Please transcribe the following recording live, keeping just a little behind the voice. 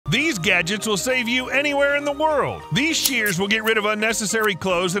These gadgets will save you anywhere in the world. These shears will get rid of unnecessary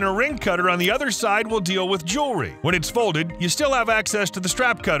clothes, and a ring cutter on the other side will deal with jewelry. When it's folded, you still have access to the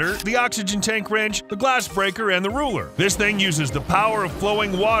strap cutter, the oxygen tank wrench, the glass breaker, and the ruler. This thing uses the power of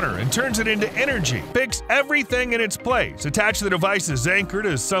flowing water and turns it into energy. Picks everything in its place. Attach the devices anchored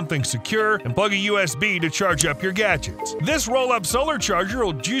as something secure and plug a USB to charge up your gadgets. This roll-up solar charger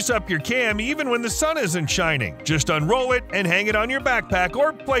will juice up your cam even when the sun isn't shining. Just unroll it and hang it on your backpack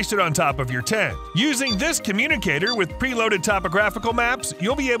or place it on top of your tent. Using this communicator with preloaded topographical maps,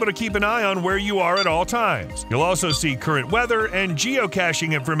 you'll be able to keep an eye on where you are at all times. You'll also see current weather and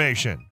geocaching information.